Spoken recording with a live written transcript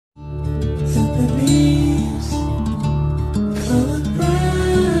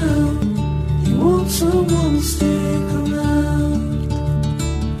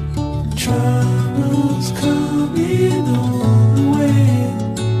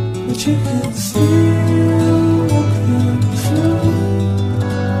but you can still walk them through.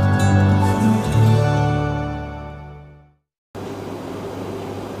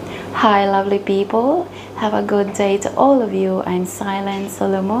 Hi lovely people, have a good day to all of you. I'm Silent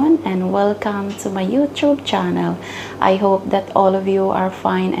Solomon and welcome to my YouTube channel. I hope that all of you are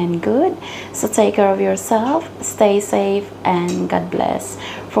fine and good. So take care of yourself, stay safe, and God bless.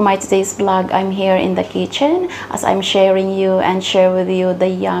 For my today's vlog, I'm here in the kitchen as I'm sharing you and share with you the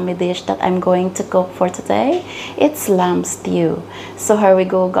yummy dish that I'm going to cook for today. It's lamb stew. So here we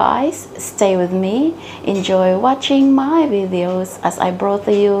go guys, stay with me, enjoy watching my videos as I brought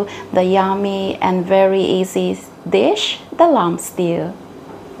to you the yummy and very easy dish, the lamb stew.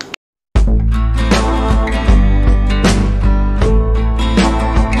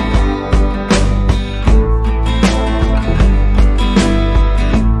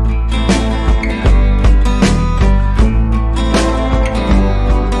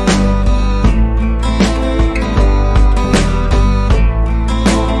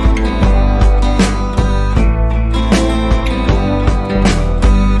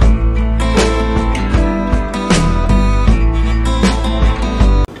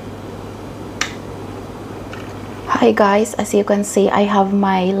 Hi guys, as you can see, I have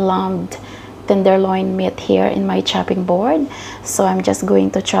my lamb tenderloin meat here in my chopping board. So I'm just going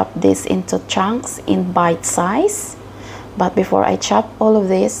to chop this into chunks in bite size. But before I chop all of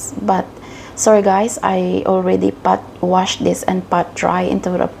this, sorry guys, I already washed this and pat dry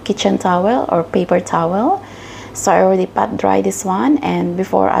into a kitchen towel or paper towel. So I already pat dry this one, and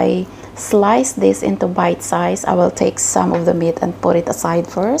before I slice this into bite size, I will take some of the meat and put it aside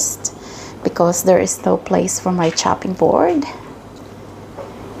first, because there is no place for my chopping board.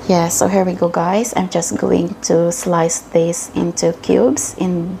 Yeah, so here we go guys. I'm just going to slice this into cubes,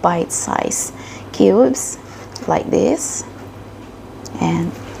 in bite size cubes, like this.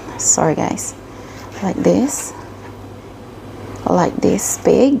 And sorry guys, like this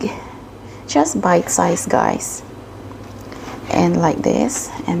big, just bite size guys, and like this.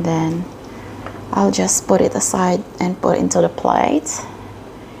 And then I'll just put it aside and put it into the plate.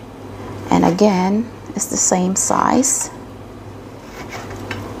 And again, it's the same size.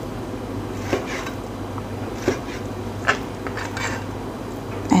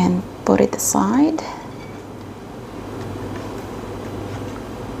 And put it aside.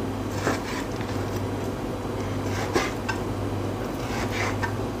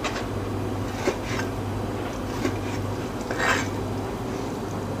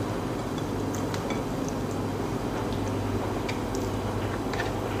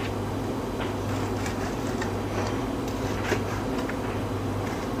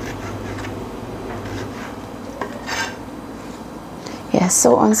 Yeah,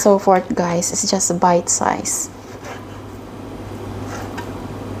 so on so forth guys. It's just a bite size,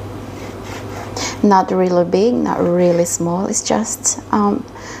 not really big, not really small. It's just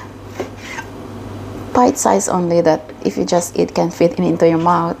bite size only, that if you just eat can fit into your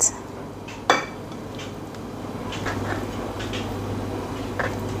mouth.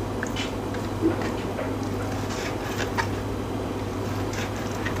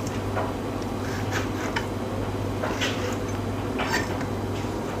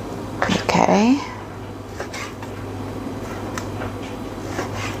 Okay.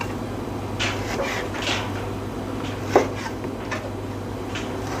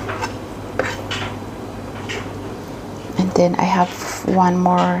 And then I have one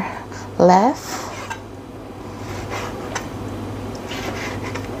more left.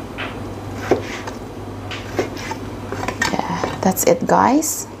 Yeah, that's it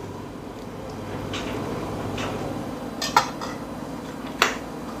guys.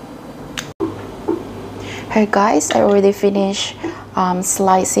 Here guys, I already finished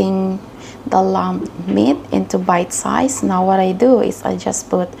slicing the lamb meat into bite size. Now what I do is I just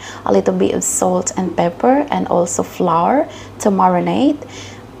put a little bit of salt and pepper and also flour to marinate.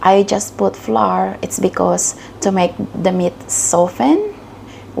 I just put flour, it's because to make the meat soften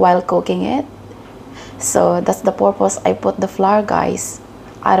while cooking it. So that's the purpose I put the flour guys.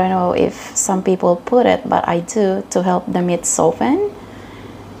 I don't know if some people put it, but I do, to help the meat soften.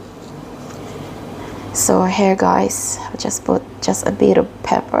 So here guys, I just put just a bit of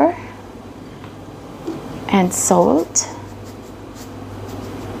pepper and salt.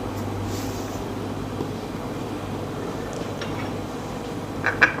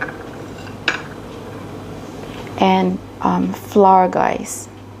 And flour guys.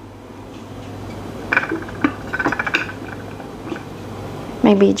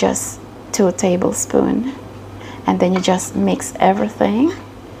 Maybe just 2 tablespoons. And then you just mix everything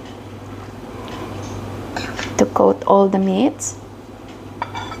to coat all the meats.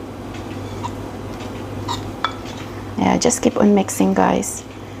 Yeah, just keep on mixing, guys,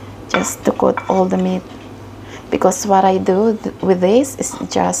 just to coat all the meat. Because what I do with this is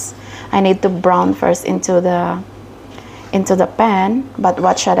just I need to brown first into the pan. But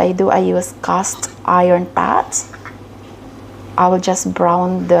what should I do? I use cast iron pot. I will just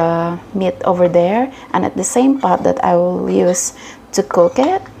brown the meat over there, and at the same pot that I will use to cook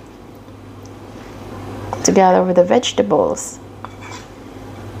it together with the vegetables.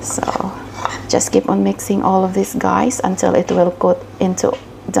 So just keep on mixing all of this, guys, until it will coat into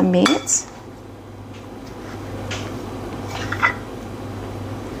the meat.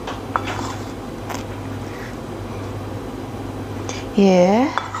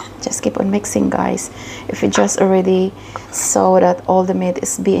 Yeah, just keep on mixing, guys. If you just already saw that all the meat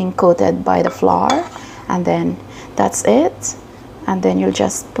is being coated by the flour, and then that's it, and then you'll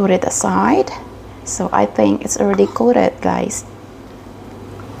just put it aside. So I think it's already coated, guys.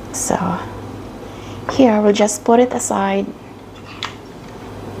 So here we'll just put it aside.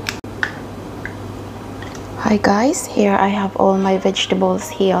 Hi guys, here I have all my vegetables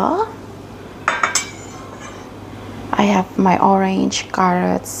here. I have my orange,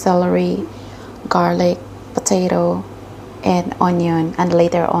 carrots, celery, garlic, potato, and onion, and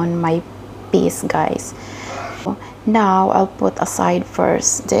later on my peas, guys. Now I'll put aside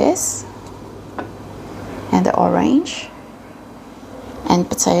first this and the orange and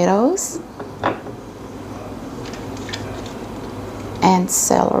potatoes and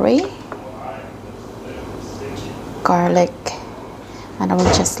celery, garlic, and I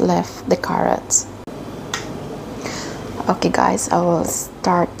will just left the carrots. Okay guys, I will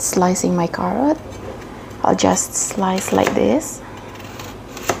start slicing my carrot. I'll just slice like this.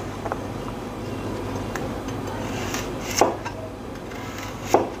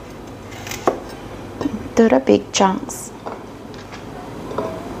 Do the big chunks.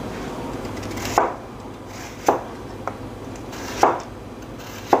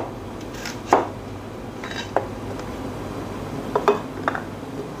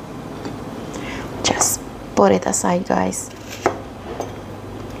 Just put it aside, guys.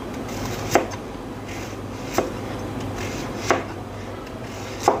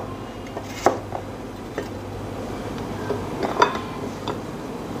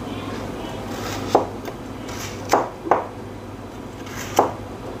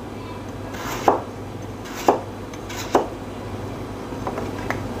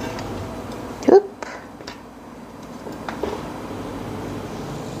 Oop.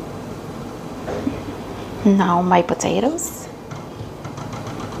 Now my potatoes.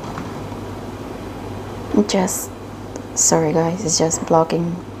 Just, sorry guys, it's just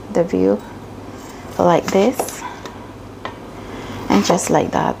blocking the view. Like this, and just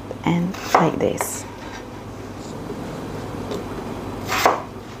like that, and like this.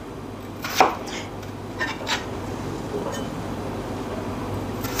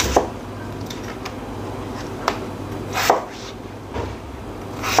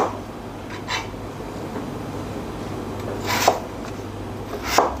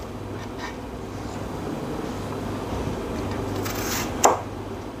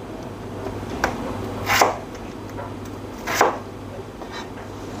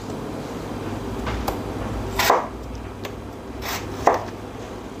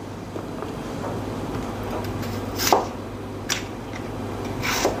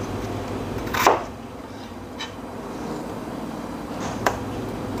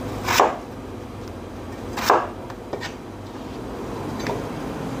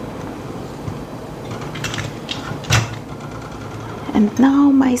 And now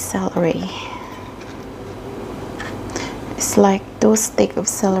my celery. It's like those sticks of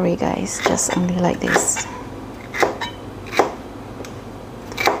celery, guys, just only like this.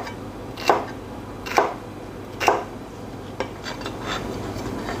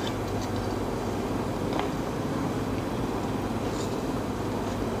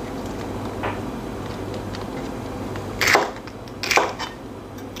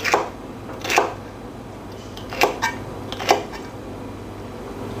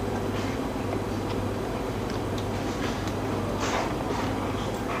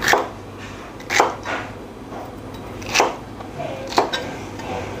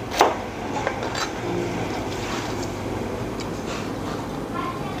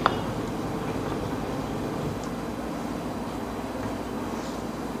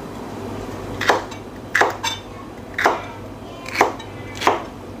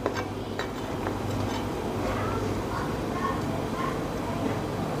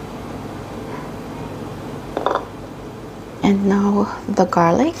 And now the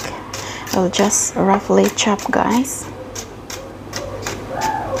garlic, I'll just roughly chop, guys.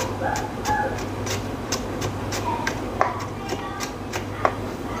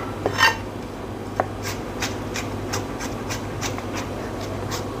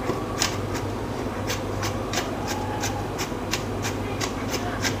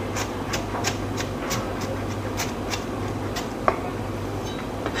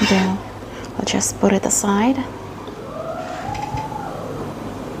 Then I'll just put it aside.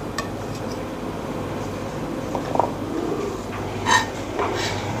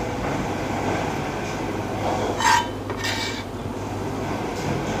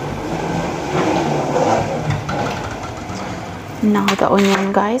 Now the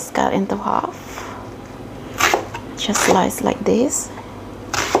onion, guys, cut into half. Just slice like this.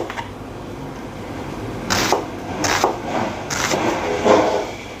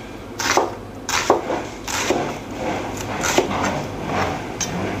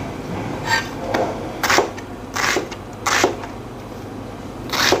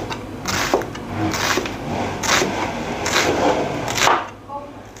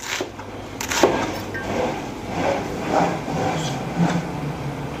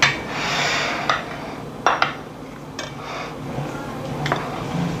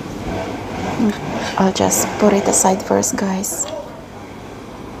 I'll just put it aside first, guys.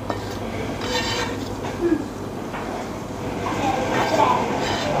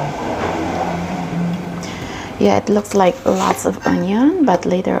 Yeah, it looks like lots of onion, but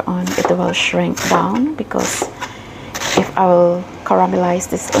later on it will shrink down, because if I will caramelize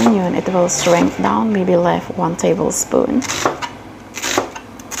this onion, it will shrink down, maybe left 1 tablespoon.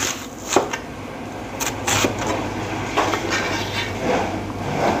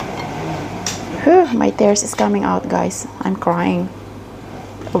 Whew, my tears is coming out, guys. I'm crying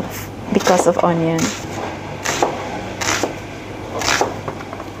because of onion.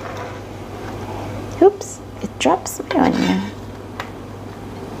 Oops, it drops my onion.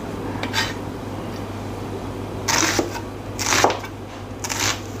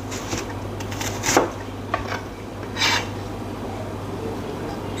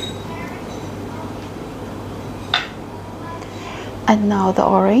 And now the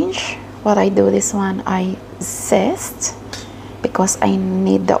orange. What I do this one, I zest, because I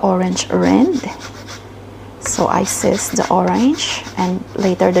need the orange rind. So I zest the orange, and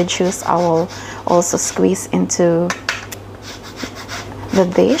later the juice I will also squeeze into the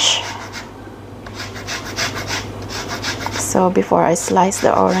dish. So before I slice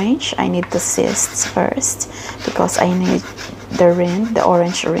the orange, I need to zest first, because I need the rind, the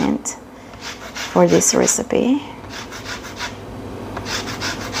orange rind, for this recipe.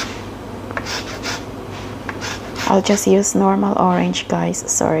 I'll just use normal orange, guys.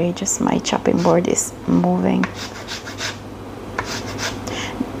 Sorry, just my chopping board is moving.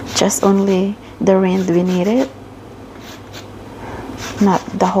 Just only the rind we needed, not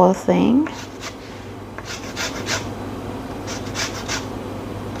the whole thing.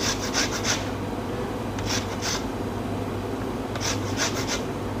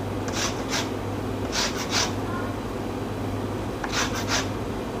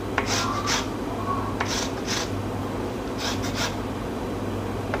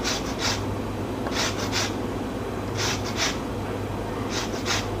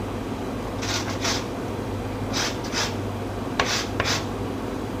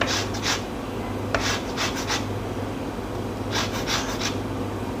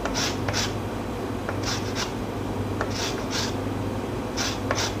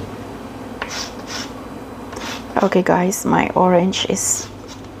 Okay, guys, my orange is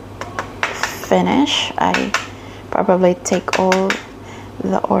finished. I probably take all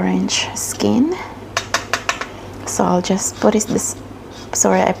the orange skin, so I'll just put this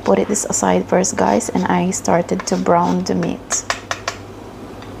I put this aside first, guys, and I started to brown the meat.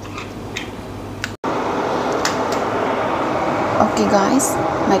 Okay, guys,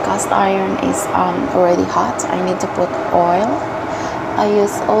 my cast iron is already hot. I need to put oil. I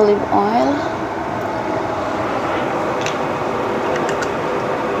use olive oil.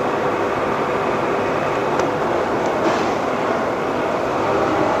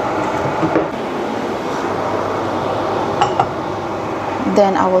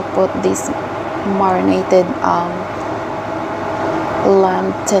 Then I will put this marinated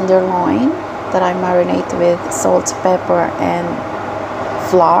lamb tenderloin that I marinate with salt, pepper, and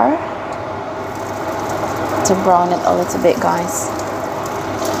flour to brown it a little bit, guys.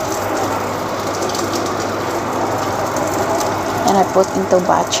 And I put into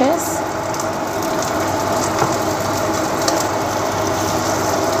batches.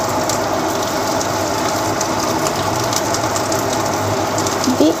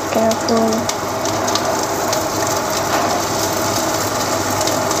 Be careful.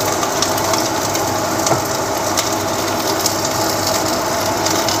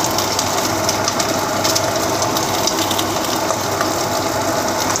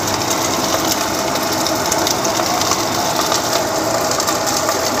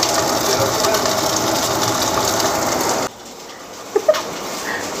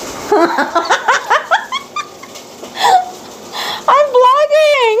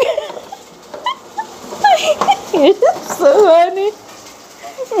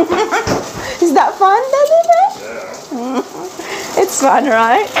 Is that fun, Daddy? Yeah. It's fun,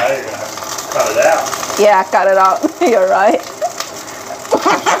 right? Now you're gonna have to cut it out. Yeah, cut it out. You're right.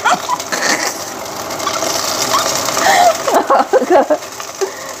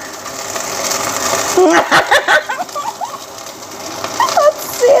 That's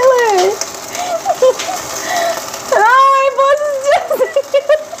silly. No, my boss is just.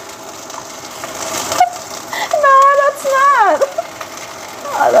 No, that's not.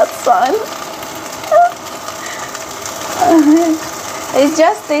 Oh, that's fun. It's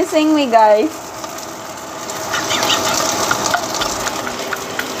just teasing me, guys.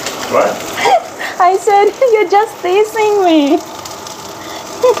 What? I said you're just teasing me.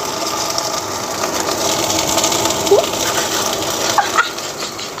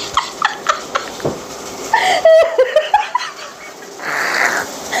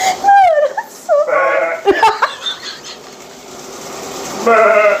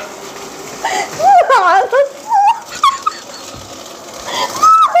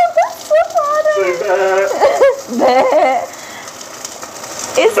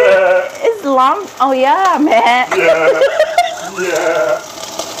 It's long. Oh yeah, man. Yeah. Yeah.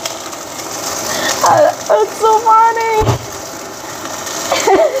 That's so funny.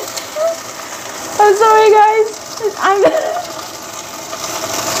 I'm sorry, guys. I'm.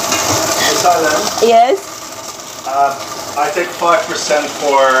 Yes. I take 5%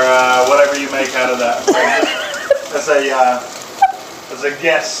 for whatever you make out of that. As a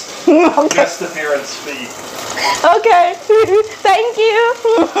guest. Okay. Guest appearance fee. Okay. Thank you.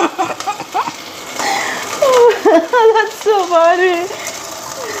 That's so funny.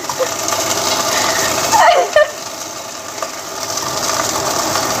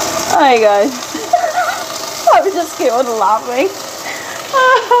 Hi guys. I just keep on laughing.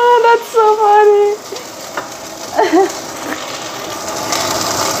 That's so funny.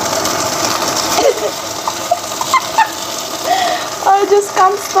 I just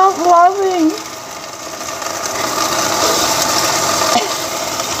can't stop laughing.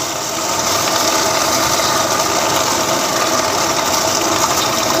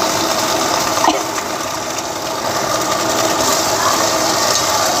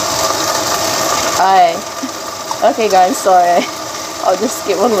 Hi. Okay guys, sorry. I'll just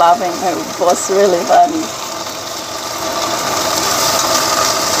keep on laughing. It was really funny.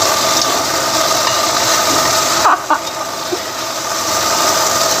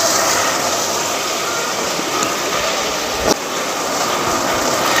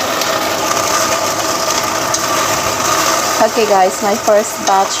 Okay guys, my first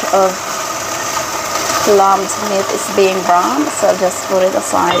batch of lamb's meat is being browned, so I'll just put it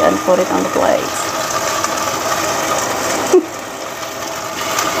aside and put it on the plate.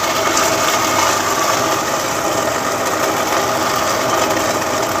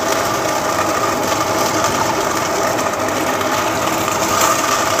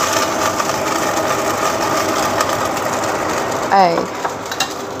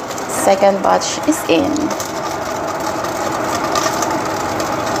 Second batch is in.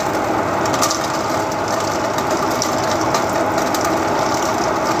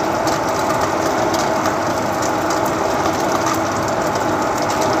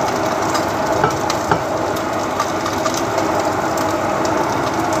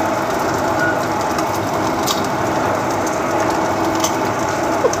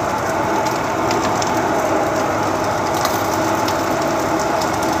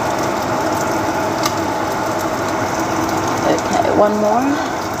 One more.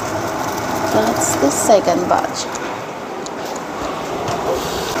 That's the second batch.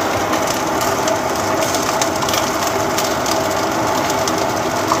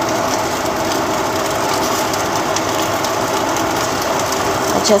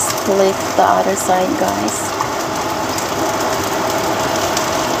 I just flip the other side, guys.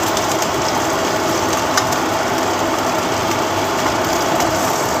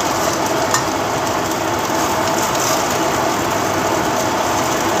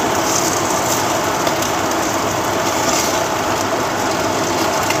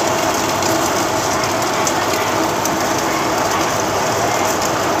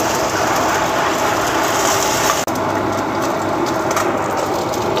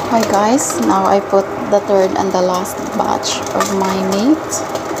 Hi guys, now I put the third and the last batch of my meat.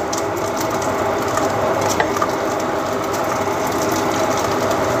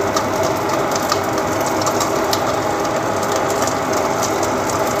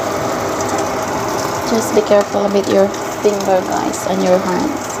 Just be careful with your finger, guys, and your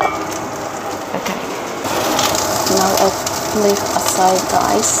hands. Okay. Now I flip aside,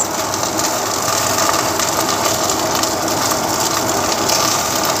 guys.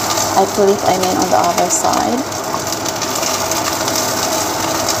 I put it, I mean, on the other side.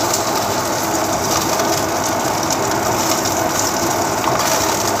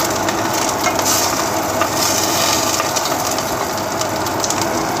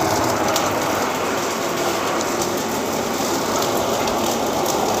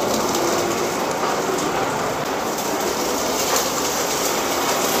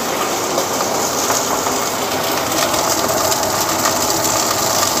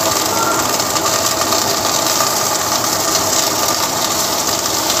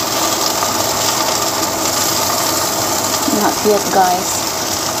 Not yet, guys.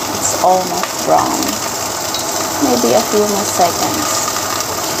 It's almost brown. Maybe a few more seconds.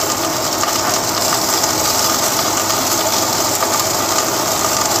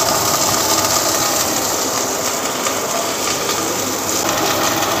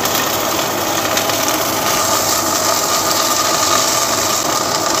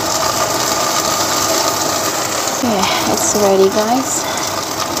 Yeah, it's ready, guys.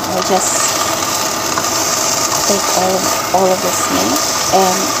 I'll just take all of this meat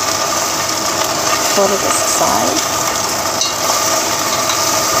and put it aside.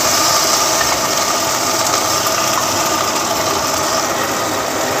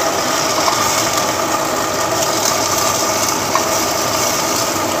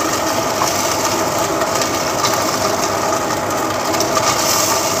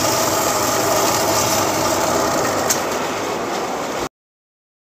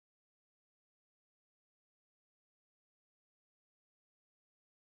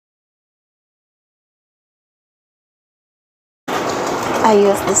 I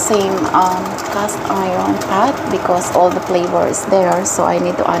use the same cast iron pot because all the flavor is there, so I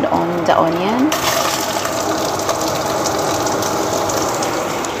need to add on the onion.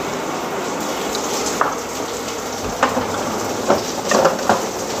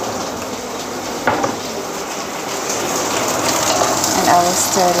 And I will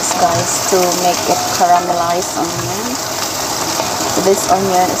stir this, guys, to make it caramelized onion. This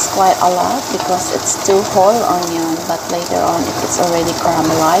onion is quite a lot because it's two whole onion, but later on if it's already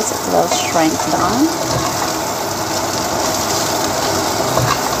caramelized it will shrink down.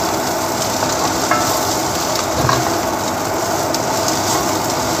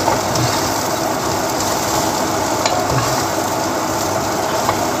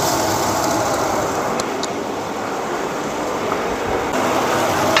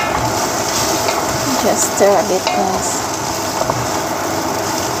 Just stir a bit, guys.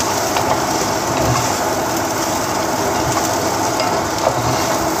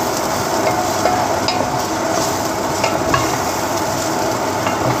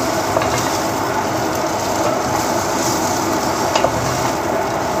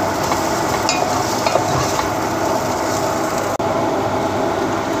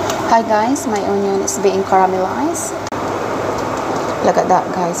 Hi guys, my onion is being caramelized. Look at that,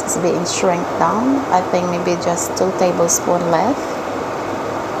 guys, it's being shrink down. I think maybe just 2 tablespoons left.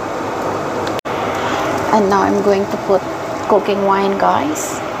 And now I'm going to put cooking wine,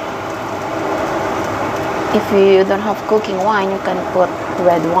 guys. If you don't have cooking wine, you can put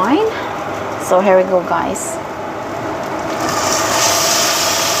red wine. So here we go, guys.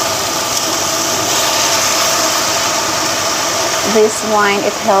 This wine,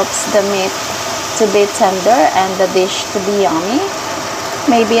 it helps the meat to be tender and the dish to be yummy.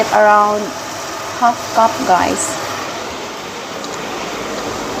 Maybe at around half cup, guys.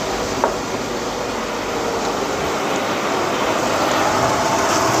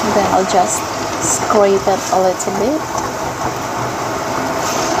 Then I'll just scrape it a little bit.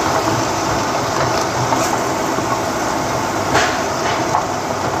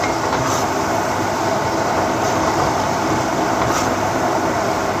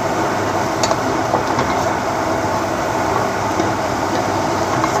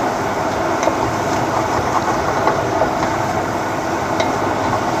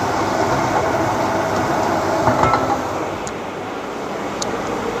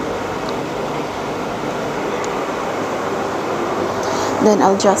 Then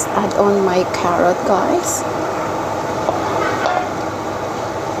I'll just add on my carrot, guys,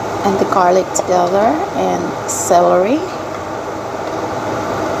 and the garlic together, and celery.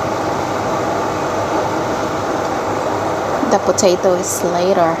 The potato is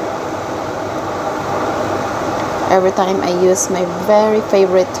later. Every time I use my very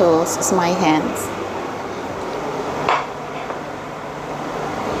favorite tools is my hands.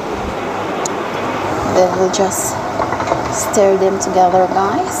 Then we'll just stir them together,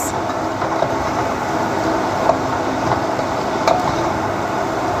 guys.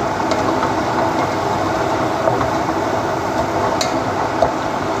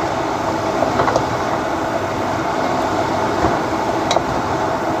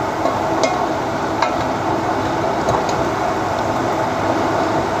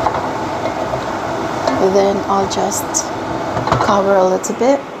 then I'll just cover a little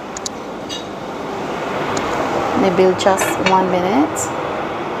bit, maybe just 1 minute.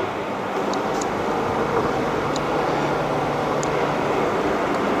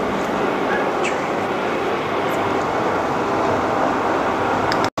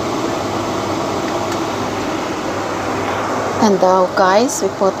 And now guys, we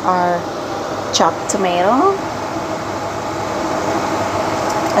put our chopped tomato,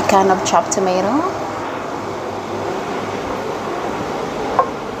 a can of chopped tomato.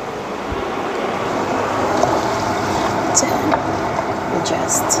 Then we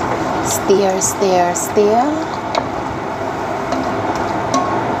just stir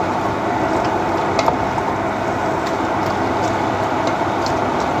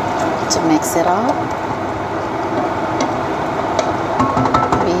to mix it up.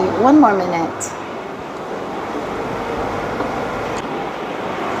 Maybe 1 more minute.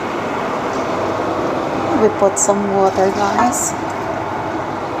 We put some water, guys.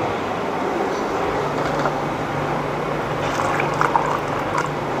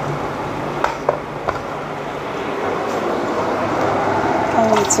 A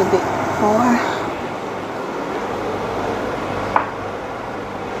little bit more.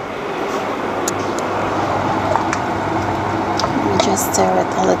 We just stir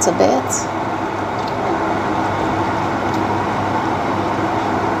it a little bit.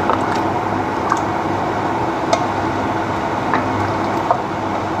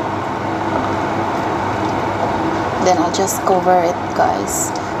 Then I'll just cover it,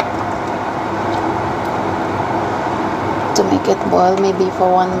 guys, to make it boil maybe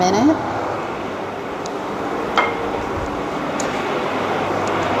for 1 minute.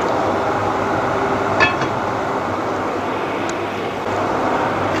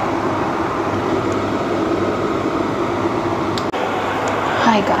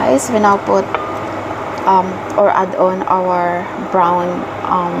 Hi guys, we now put or add on our brown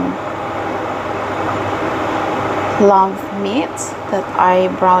lamb meat that I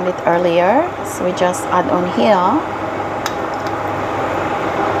browned it earlier. So we just add on here.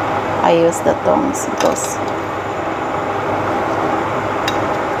 I use the tongs because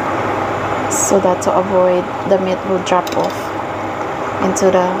so that to avoid the meat will drop off into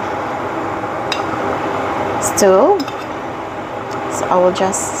the stove. So I will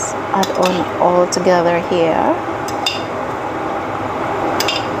just add on all together here.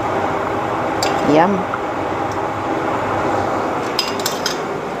 Yum.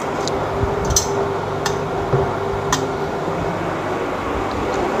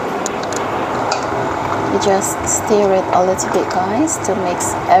 You just stir it a little bit, guys, to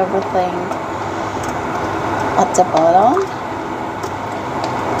mix everything at the bottom.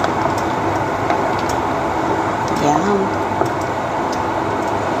 Yum.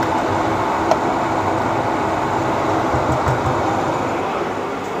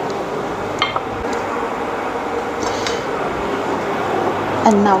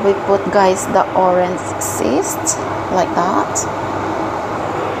 And now we put, guys, the orange zest like that.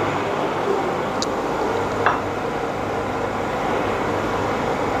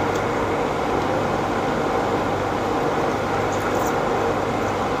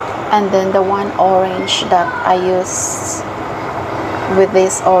 And then the one orange that I use with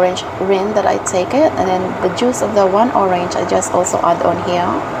this orange ring that I take it, and then the juice of the one orange I just also add on here.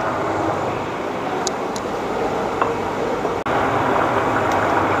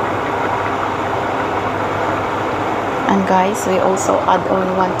 And guys, we also add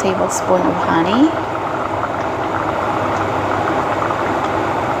on 1 tablespoon of honey.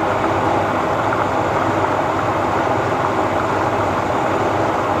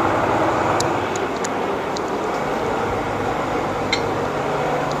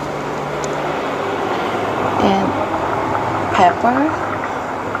 And pepper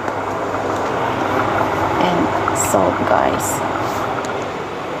and salt, guys.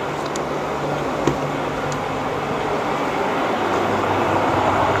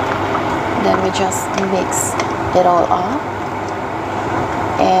 Then we just mix it all up,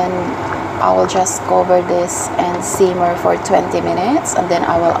 and I will just cover this and simmer for 20 minutes, and then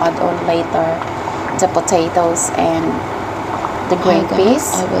I will add on later the potatoes and the green peas.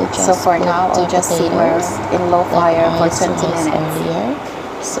 So for now, I'll just simmer in low fire for 20 minutes. Earlier.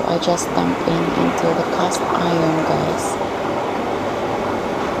 So I just dump into the cast iron, guys.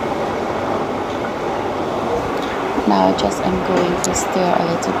 Now I'm going to stir a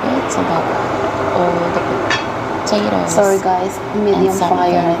little bit so that all the potatoes, sorry guys, medium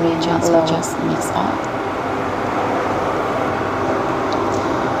fire and ingredients will just mix up.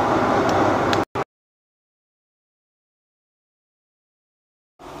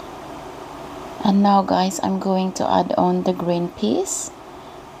 And And now guys, I'm going to add on the green peas.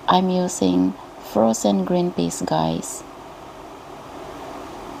 I'm using frozen green peas, guys.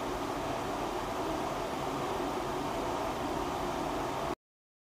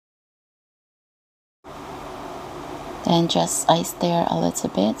 Then just I stir a little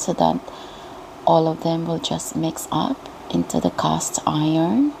bit so that all of them will just mix up into the cast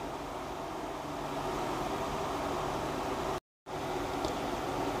iron.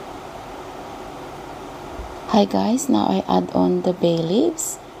 Hi guys, now I add on the bay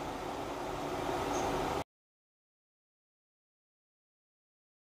leaves.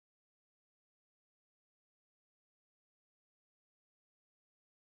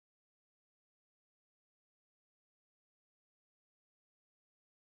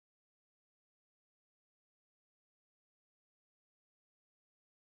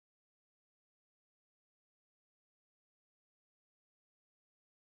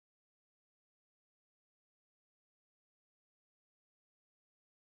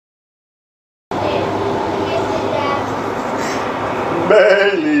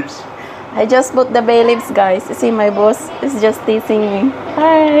 Bay leaves. I just put the bay leaves, guys. You see, my boss is just teasing me.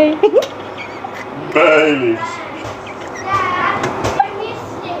 Hi. Bay leaves.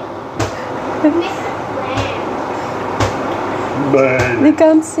 Bay They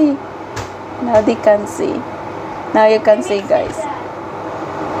can't see. Now they can see. Now you can see, guys.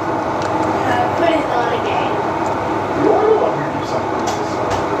 Put it on again. You want to do something?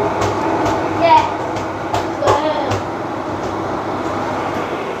 Yeah.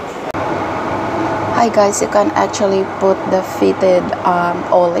 Hi guys, you can actually put the fitted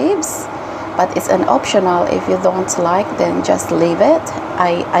olives, but it's an optional. If you don't like, then just leave it.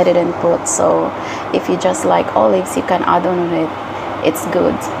 I didn't put, so if you just like olives, you can add on it. It's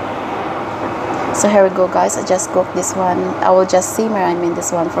good. So here we go, guys. I just cooked this one. I will just simmer,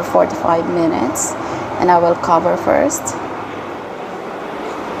 this one for 45 minutes, and I will cover first.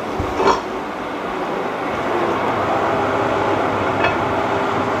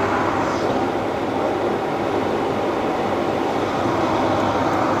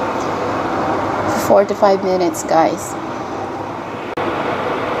 For 45 minutes, guys.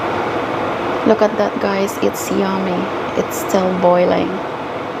 Look at that, guys. It's yummy. It's still boiling.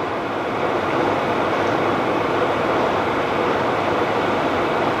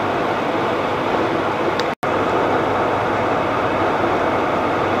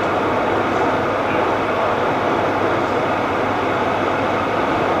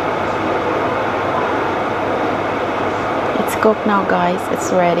 It's cooked now, guys.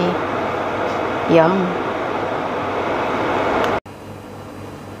 It's ready. Yum.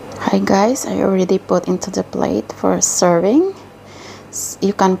 Hi guys, I already put into the plate for serving.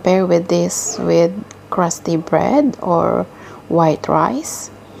 You can pair with this with crusty bread or white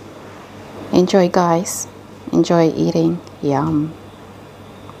rice. Enjoy, guys. Enjoy eating. Yum.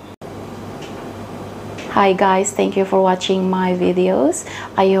 Hi guys, thank you for watching my videos.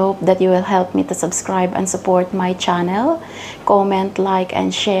 I hope that you will help me to subscribe and support my channel. Comment, like,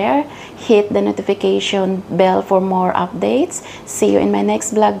 and share. Hit the notification bell for more updates. See you in my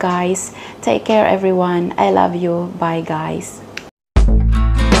next vlog, guys. Take care, everyone. I love you. Bye, guys.